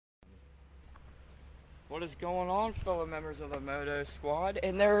What is going on, fellow members of the Moto Squad?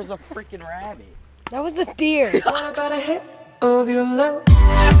 And there is a freaking rabbit. That was a deer. What about a hit of your love?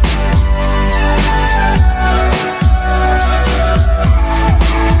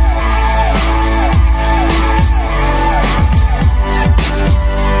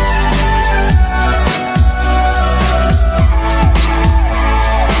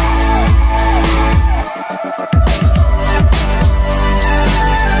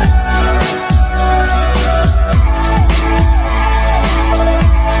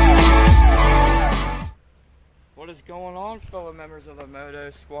 What is going on, fellow members of the Moto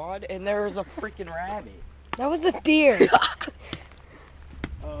Squad? And there is a freaking rabbit. That was a deer.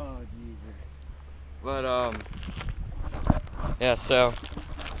 Oh, Jesus. But, yeah, so,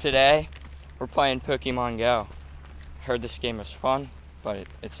 today, we're playing Pokemon Go. Heard this game is fun, but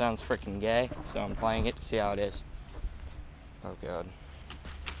it sounds freaking gay, so I'm playing it to see how it is. Oh, God.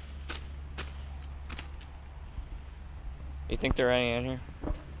 You think there are any in here?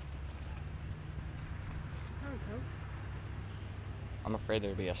 I'm afraid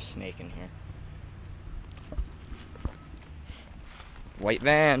there'll be a snake in here. White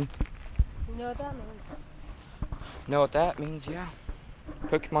van. You know what that means? Know what that means? Yeah.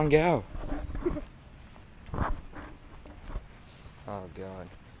 Pokemon Go. Oh, God.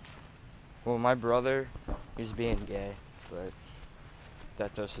 Well, my brother, he's being gay, but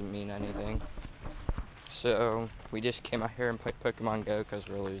that doesn't mean anything. So, we just came out here and played Pokemon Go because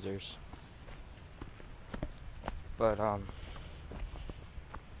we're losers. But, I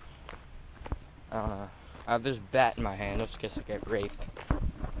don't know. I have this bat in my hand, just in case I get raped.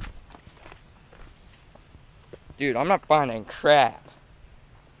 Dude, I'm not finding crap.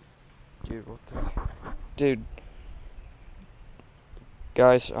 Dude, what the... Dude.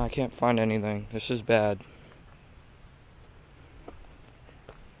 Guys, I can't find anything. This is bad.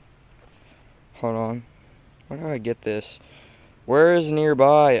 Hold on. Where do I get this? Where is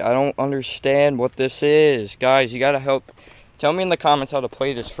nearby? I don't understand what this is. Guys, you gotta help. Tell me in the comments how to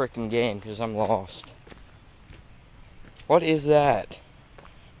play this freaking game, because I'm lost. What is that?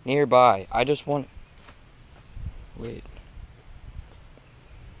 Nearby. I just want... Wait.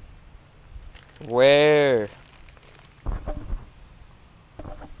 Where?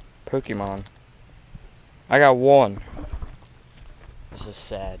 Pokemon. I got one. This is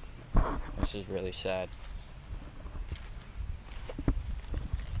sad. This is really sad.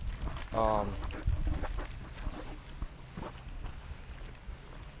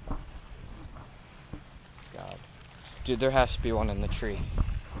 God. Dude, there has to be one in the tree.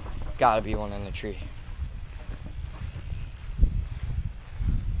 Gotta be one in the tree.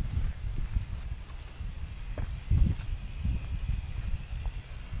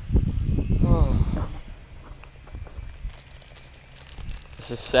 Oh.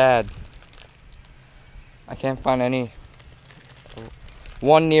 This is sad. I can't find any.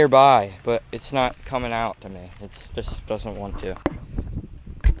 One nearby, but it's not coming out to me. It just doesn't want to.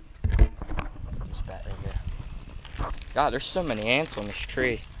 God, there's so many ants on this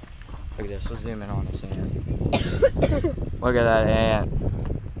tree. Look at this. Let's zoom in on this ant. Look at that ant.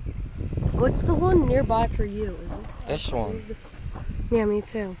 What's the one nearby for you? Is it This one. Yeah, me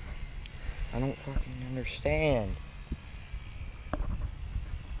too. I don't fucking understand.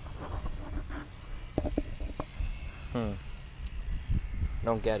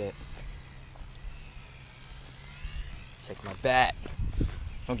 Don't get it. Take my bat.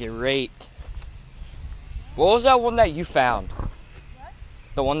 Don't get raped. What was that one that you found? What?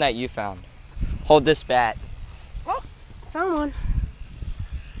 The one that you found. Hold this bat. Oh, found one.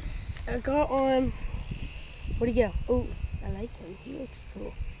 I got on. Where'd he go? Oh, I like him. He looks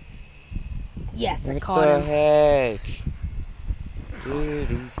cool. Yes, I caught him. What the heck? Dude,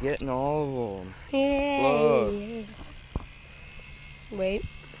 he's getting all of them. Yeah. Look. Wait.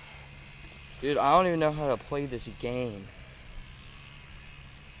 Dude, I don't even know how to play this game.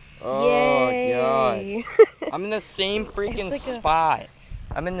 Oh, Yay. God. I'm in the same freaking like spot.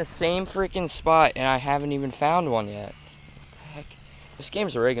 I'm in the same freaking spot, and I haven't even found one yet. What the heck? This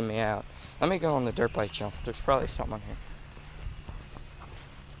game's rigging me out. Let me go on the dirt bike jump. There's probably something on here.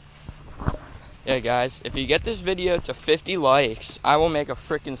 Yeah, guys, if you get this video to 50 likes, I will make a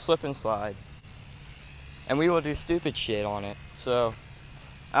freaking slip and slide. And we will do stupid shit on it. So,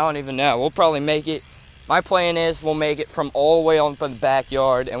 I don't even know. We'll probably make it. My plan is we'll make it from all the way up in the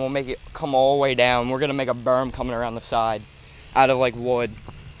backyard, and we'll make it come all the way down. We're going to make a berm coming around the side out of, like, wood.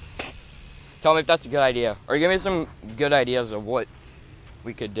 Tell me if that's a good idea. Or give me some good ideas of what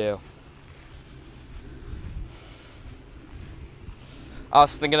we could do. I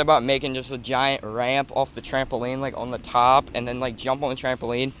was thinking about making just a giant ramp off the trampoline, like, on the top, and then, like, jump on the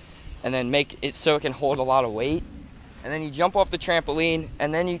trampoline, and then make it so it can hold a lot of weight. And then you jump off the trampoline,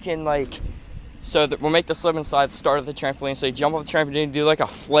 and then you can we'll make the slip and slide start at the trampoline. So you jump off the trampoline, do like a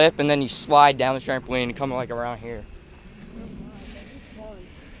flip, and then you slide down the trampoline and come like around here.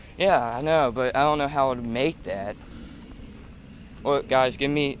 Yeah, I know, but I don't know how to make that. Well, guys,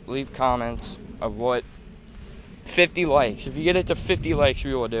 leave comments of what 50 likes. If you get it to 50 likes,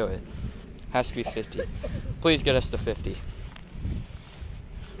 we will do it. Has to be 50. Please get us to 50.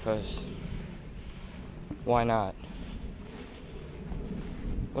 Because why not?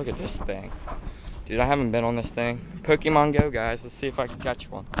 Look at this thing. Dude, I haven't been on this thing. Pokemon Go, guys. Let's see if I can catch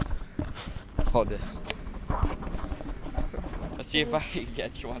one. Hold this. Let's see if I can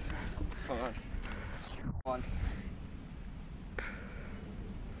catch one. Hold on.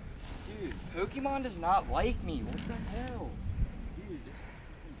 Dude, Pokemon does not like me. What the hell? Dude,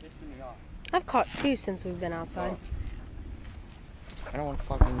 this is pissing me off. I've caught 2 since we've been outside. I don't want to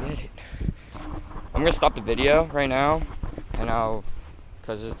fucking get it. I'm gonna stop the video right now, and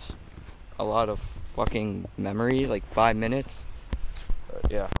because it's a lot of fucking memory, like 5 minutes.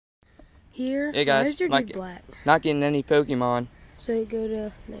 But yeah. Here, hey guys, where's your dude black? Not getting any Pokemon. So go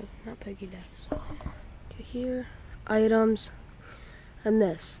to, no, not Pokédex. Go here, items, and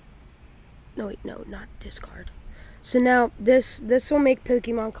this. No wait, no, not discard. So now this will make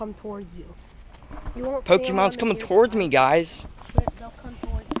Pokemon come towards you. You won't see them on Pokemon's the coming nearby. towards me, guys. But they'll come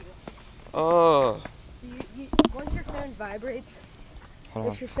towards you. Oh. So once your phone vibrates, Hold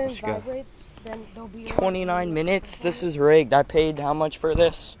on, if your phone let's go. vibrates, then they'll be 29 minutes? This is rigged. I paid how much for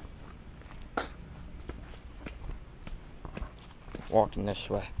this? Walking this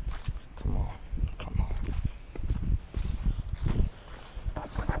way. Come on. Come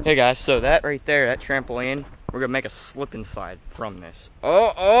on. Hey guys, so that right there, that trampoline, we're gonna make a slip and slide from this.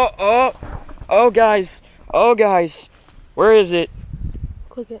 Oh guys. Oh guys. Where is it?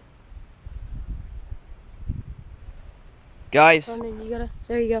 Click it. Guys.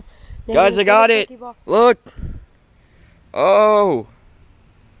 There you go. Now Guys, I got it. Look. Oh.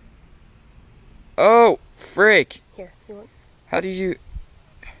 Oh, frick. Here, you want? How do you...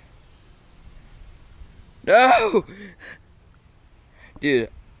 No! Dude,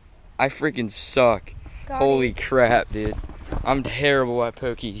 I freaking suck. Holy crap, dude. I'm terrible at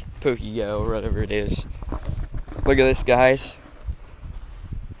Pokego or whatever it is. Look at this, guys.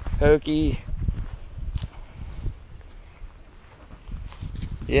 Pokey.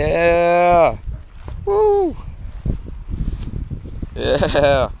 Yeah. Woo.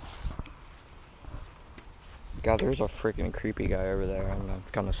 Yeah. God, there's a freaking creepy guy over there. I'm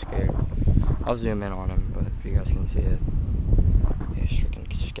kind of scared. I'll zoom in on him, but if you guys can see it, he's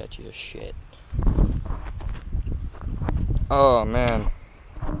freaking sketchy as shit. Oh man,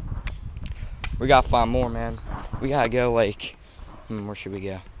 we gotta find more, man. We gotta go like, where should we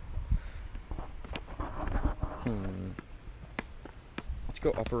go? Let's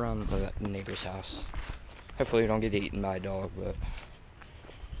go up around the neighbor's house. Hopefully we don't get eaten by a dog, but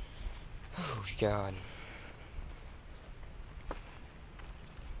oh God.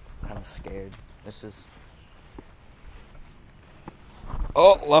 I'm scared. This is...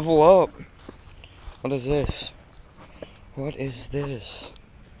 Oh, level up. What is this? What is this?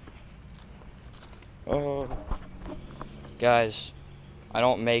 Oh. Guys, I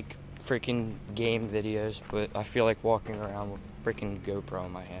don't make freaking game videos, but I feel like walking around with freaking GoPro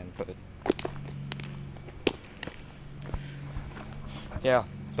in my hand, but... Yeah,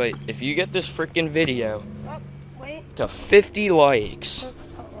 but if you get this freaking video to 50 likes...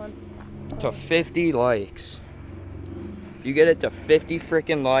 to 50 likes. If you get it to 50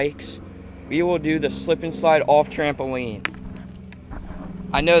 freaking likes, we will do the slip and slide off trampoline.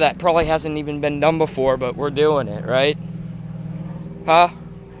 I know that probably hasn't even been done before, but we're doing it, right? Huh?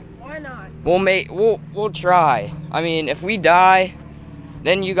 Why not? We'll try. I mean, if we die,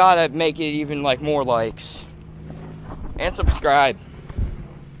 then you gotta make it even like more likes. And subscribe.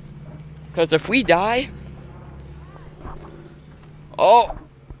 Because if we die... Oh!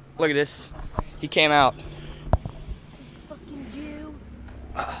 Look at this. He came out. Fucking Jew.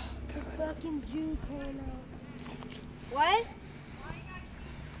 The fucking Jew came out. What?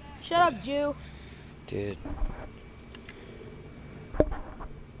 Shut up, Jew. Dude.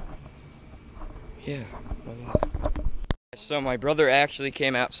 Yeah. So my brother actually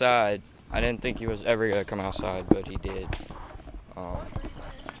came outside. I didn't think he was ever gonna come outside, but he did.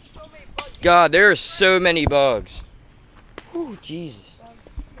 God, there are so many bugs. Whew, Jesus.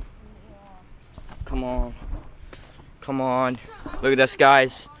 Come on. Come on. Look at this,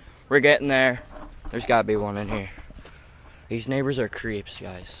 guys. We're getting there. There's gotta be one in here. These neighbors are creeps,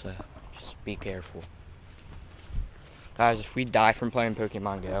 guys, so just be careful. Guys, if we die from playing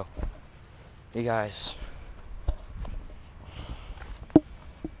Pokemon Go, you guys...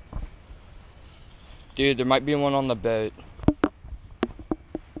 Dude, there might be one on the boat.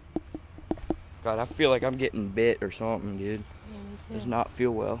 God, I feel like I'm getting bit or something, dude. Yeah, me too. Does not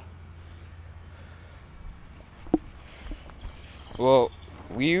feel well. Well,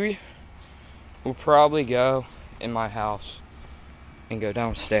 we will probably go in my house and go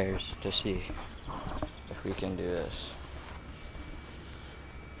downstairs to see if we can do this.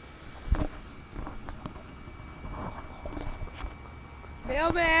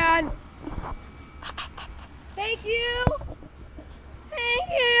 Mailman! Thank you! Thank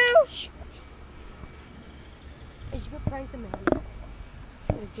you! You should prank the mailman.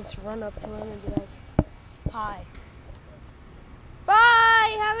 And just run up to him and be like, hi.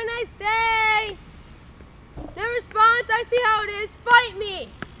 Bye! Have a nice day! No response, I see how it is. Fight me!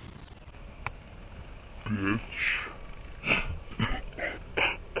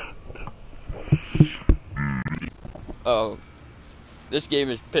 Oh, this game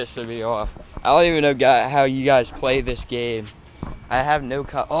is pissing me off. I don't even know how you guys play this game. I have no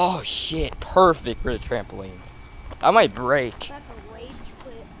oh shit, perfect for the trampoline. That might break. That's a rage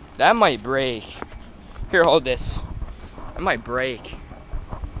quit. That might break. Here, hold this. That might break.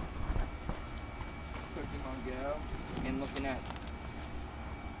 Pokemon Go and looking at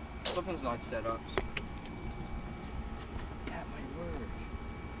something's not set up. That might work.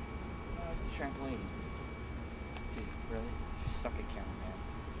 Oh, it's a trampoline. Dude, really? You suck at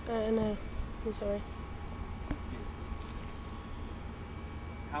cameraman. No, I'm sorry.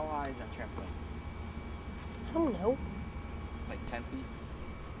 How high is that trampoline? I don't know. Like 10 feet?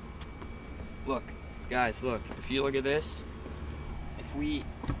 Look, guys, look. If you look at this, if we...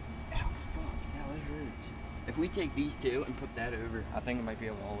 Oh, fuck. That really hurts. If we take these two and put that over, I think it might be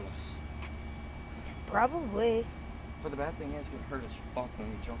able to hold us. Probably. But the bad thing is, it's going to hurt as fuck when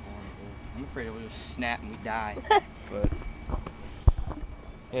we jump on it, dude. I'm afraid it will just snap and we die. But...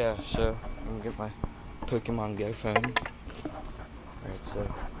 yeah, so I'm going to get my Pokemon Go phone. Alright,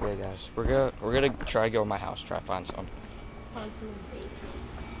 so, yeah, guys. We're gonna try to go to my house, try to find some. Find some in the basement.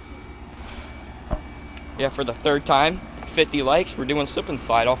 Yeah, for the third time, 50 likes, we're doing slip and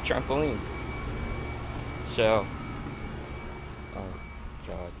slide off trampoline. So, oh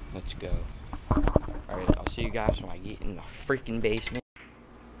god, let's go. Alright, I'll see you guys when I get in the freaking basement.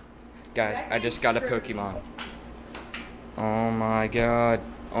 Guys, I just got a Pokemon. Oh my god.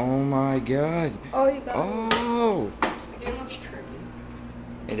 Oh my god. Oh, you got Oh! it. It looks trippy.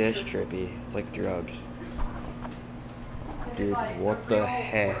 It is trippy. It's like drugs. Dude, what the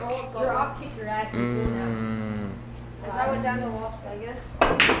heck? I'll kick your ass Because I went down to Las Vegas,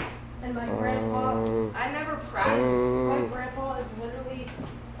 and my grandpa, I never practiced. My grandpa is literally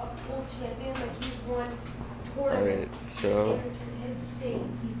a full champion. Like, he's won tournaments so in his state.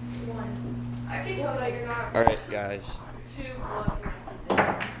 He's won. I can tell that you're not. alright, guys.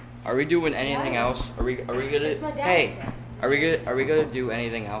 Are we doing anything else? Are we gonna It's my dad's hey, dad. are we gonna do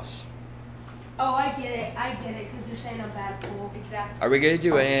anything else? Oh, I get it, because you're saying I'm bad pool. Exactly. Are we gonna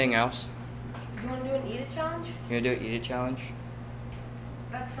do anything else? You want to do an eat it challenge? You gonna do an eat it challenge?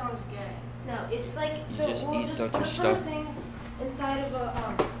 That sounds good. No, it's like, so just we'll eat just a bunch put of some stuff. things inside of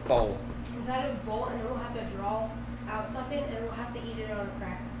a Bowl. and then we'll have to draw out something, and we'll have to eat it on a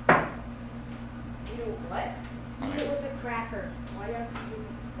cracker. Eat it with what? Eat it with a cracker. Why do you have to eat it with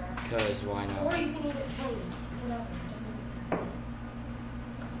a cracker? Cause why Or not? you can eat it plain. Without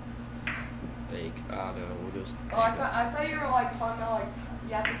Like, I don't know, we'll just Oh, I thought you were like talking about like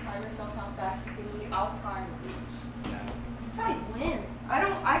you have to time yourself how fast you can eat. I'll try and lose. probably win.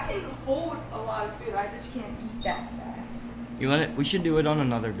 I can hold a lot of food. I just can't eat that fast. You want it? We should do it on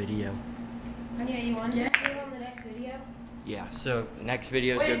another video. Yeah, you want to do it on the next video? Yeah, so the next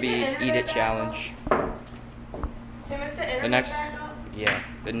video is Wait, gonna is be the Eat internet It back Challenge. Tim, is the internet next- back up? Yeah,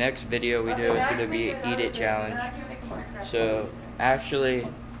 the next video we do Okay, is now I gonna can be make Eat another It video, Challenge. and I can make Minecraft. So actually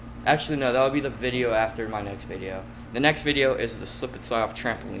no, that'll be the video after my next video. The next video is the slip and slide off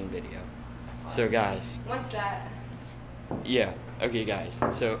trampoline video. So guys, What's that? yeah, okay guys.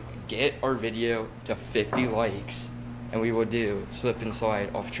 So get our video to 50 likes, and we will do slip and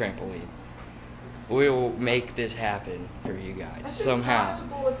slide off trampoline. We will make this happen for you guys That's somehow.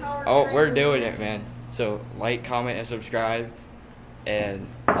 impossible with how Oh, we're creative doing is. it, man. So like, comment, and subscribe, and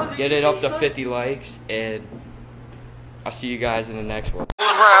Oh, did get you it say up to slip? 50 likes, and I'll see you guys in the next one.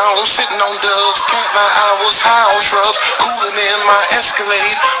 Around, sitting on dubs, can't lie, I was high on shrubs, cooling in my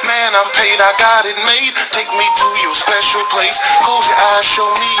Escalade. Man, I'm paid, I got it made. Take me to your special place. Close your eyes, show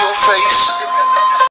me your face.